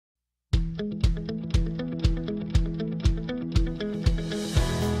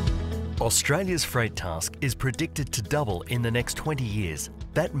Australia's freight task is predicted to double in the next 20 years.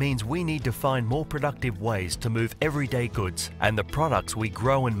 That means we need to find more productive ways to move everyday goods and the products we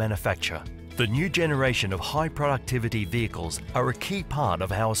grow and manufacture. The new generation of high productivity vehicles are a key part of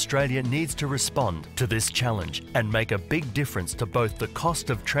how Australia needs to respond to this challenge and make a big difference to both the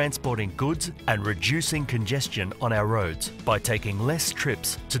cost of transporting goods and reducing congestion on our roads by taking less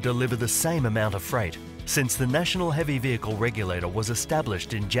trips to deliver the same amount of freight. Since the National Heavy Vehicle Regulator was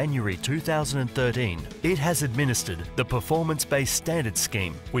established in January 2013, it has administered the Performance-Based Standards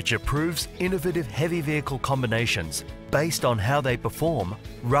Scheme, which approves innovative heavy vehicle combinations based on how they perform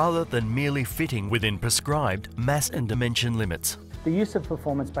rather than merely fitting within prescribed mass and dimension limits. The use of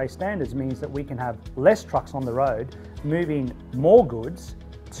performance-based standards means that we can have less trucks on the road moving more goods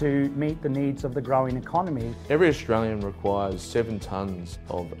to meet the needs of the growing economy. Every Australian requires 7 tonnes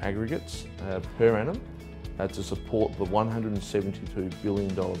of aggregates per annum to support the $172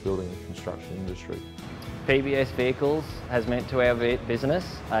 billion building and construction industry. PBS vehicles has meant to our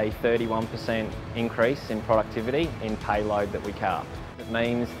business a 31% increase in productivity in payload that we car. It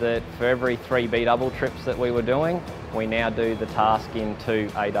means that for every 3 B-double trips that we were doing, we now do the task in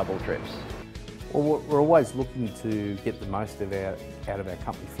 2 A-double trips. Well, we're always looking to get the most out of our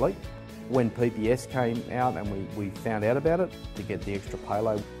company fleet. When PBS came out and we found out about it, to get the extra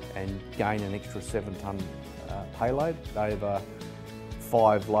payload and gain an extra 7-tonne payload over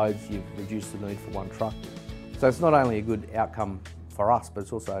 5 loads, you've reduced the need for 1 truck. So it's not only a good outcome for us, but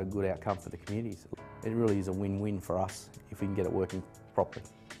it's also a good outcome for the communities. It really is a win-win for us if we can get it working properly.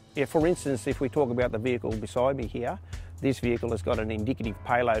 Yeah, for instance, if we talk about the vehicle beside me here, this vehicle has got an indicative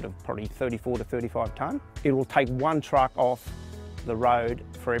payload of probably 34 to 35 tonne. It will take 1 truck off the road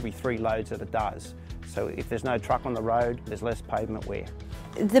for every 3 loads that it does. So if there's no truck on the road, there's less pavement wear.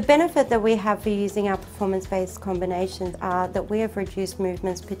 The benefit that we have for using our performance-based combinations are that we have reduced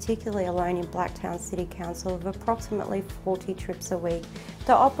movements, particularly alone in Blacktown City Council, of approximately 40 trips a week.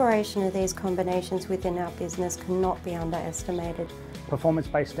 The operation of these combinations within our business cannot be underestimated.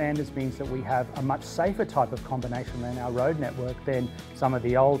 Performance-based standards means that we have a much safer type of combination in our road network than some of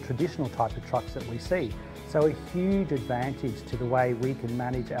the old traditional type of trucks that we see. So a huge advantage to the way we can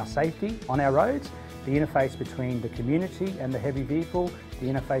manage our safety on our roads, the interface between the community and the heavy vehicle, the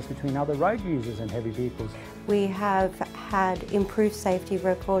interface between other road users and heavy vehicles. We have had improved safety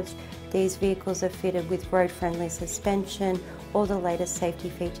records. These vehicles are fitted with road-friendly suspension, all the latest safety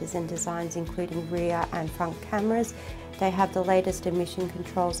features and designs including rear and front cameras. They have the latest emission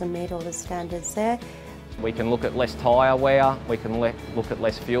controls and meet all the standards there. We can look at less tyre wear, we can look at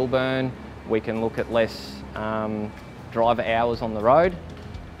less fuel burn, we can look at less driver hours on the road.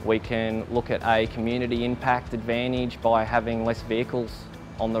 We can look at a community impact advantage by having less vehicles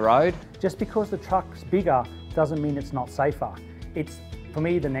on the road. Just because the truck's bigger doesn't mean it's not safer. It's, for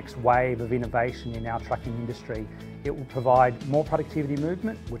me, the next wave of innovation in our trucking industry. It will provide more productivity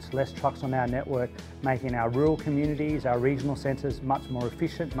movement, with less trucks on our network, making our rural communities, our regional centres much more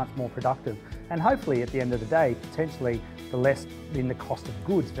efficient, much more productive. And hopefully at the end of the day, potentially the less in the cost of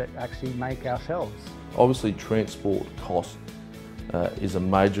goods that actually make our shelves. Obviously transport cost is a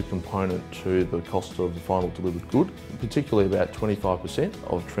major component to the cost of the final delivered good, particularly about 25%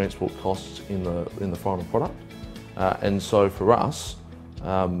 of transport costs in the final product. And so for us,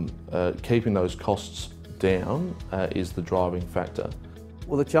 keeping those costs down is the driving factor.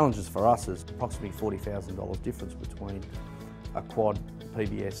 Well, the challenges for us is approximately $40,000 difference between a quad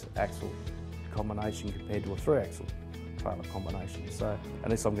PBS axle combination compared to a 3-axle trailer combination. So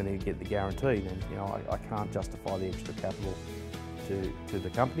unless I'm going to get the guarantee, then I can't justify the extra capital to the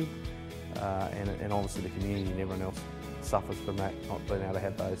company, and obviously the community and everyone else suffers from that, not being able to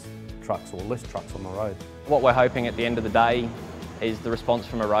have those trucks or less trucks on the road. What we're hoping at the end of the day is the response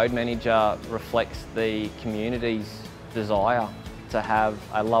from a road manager reflects the community's desire to have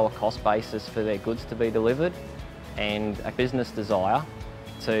a lower cost basis for their goods to be delivered, and a business desire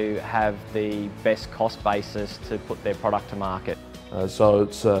to have the best cost basis to put their product to market. So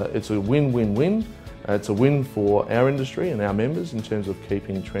it's a win-win-win. It's a win for our industry and our members in terms of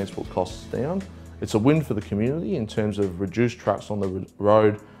keeping transport costs down. It's a win for the community in terms of reduced trucks on the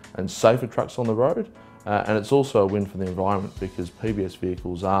road and safer trucks on the road. And it's also a win for the environment because PBS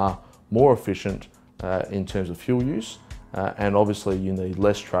vehicles are more efficient in terms of fuel use, and obviously you need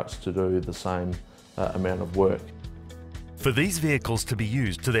less trucks to do the same amount of work. For these vehicles to be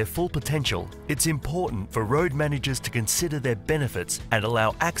used to their full potential, it's important for road managers to consider their benefits and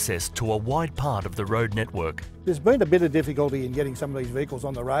allow access to a wide part of the road network. There's been a bit of difficulty in getting some of these vehicles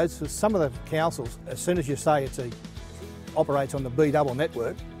on the roads. So some of the councils, as soon as you say it operates on the B-double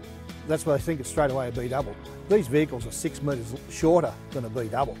network, that's why they think it's straight away a B-double. These vehicles are 6 metres shorter than a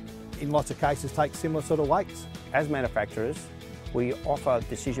B-double. in lots of cases take similar sort of weights. As manufacturers, we offer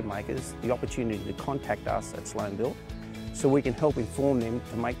decision makers the opportunity to contact us at Sloan Built so we can help inform them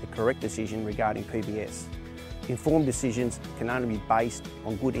to make the correct decision regarding PBS. Informed decisions can only be based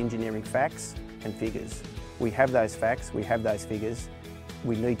on good engineering facts and figures. We have those facts, we have those figures.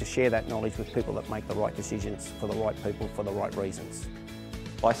 We need to share that knowledge with people that make the right decisions for the right people for the right reasons.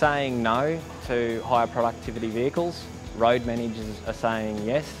 By saying no to higher productivity vehicles, road managers are saying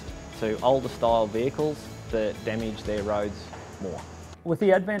yes to older style vehicles that damage their roads more. With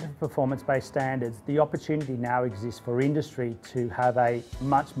the advent of performance-based standards, the opportunity now exists for industry to have a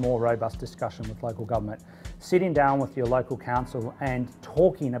much more robust discussion with local government. Sitting down with your local council and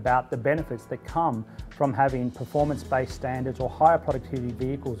talking about the benefits that come from having performance-based standards or higher productivity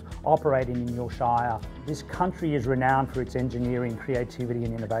vehicles operating in your shire. This country is renowned for its engineering, creativity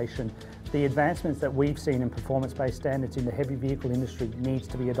and innovation. The advancements that we've seen in performance-based standards in the heavy vehicle industry needs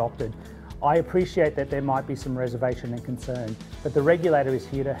to be adopted. I appreciate that there might be some reservation and concern, but the regulator is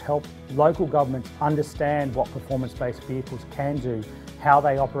here to help local governments understand what performance-based vehicles can do, how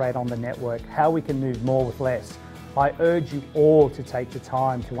they operate on the network, how we can move more with less. I urge you all to take the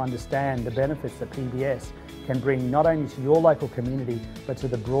time to understand the benefits that PBS can bring not only to your local community, but to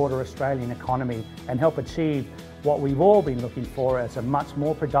the broader Australian economy and help achieve what we've all been looking for as a much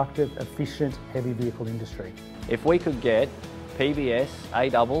more productive, efficient, heavy vehicle industry. If we could get PBS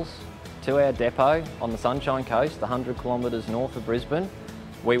A-doubles to our depot on the Sunshine Coast, 100 kilometres north of Brisbane,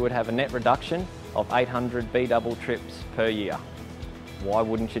 we would have a net reduction of 800 B-double trips per year. Why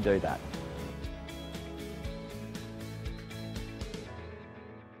wouldn't you do that?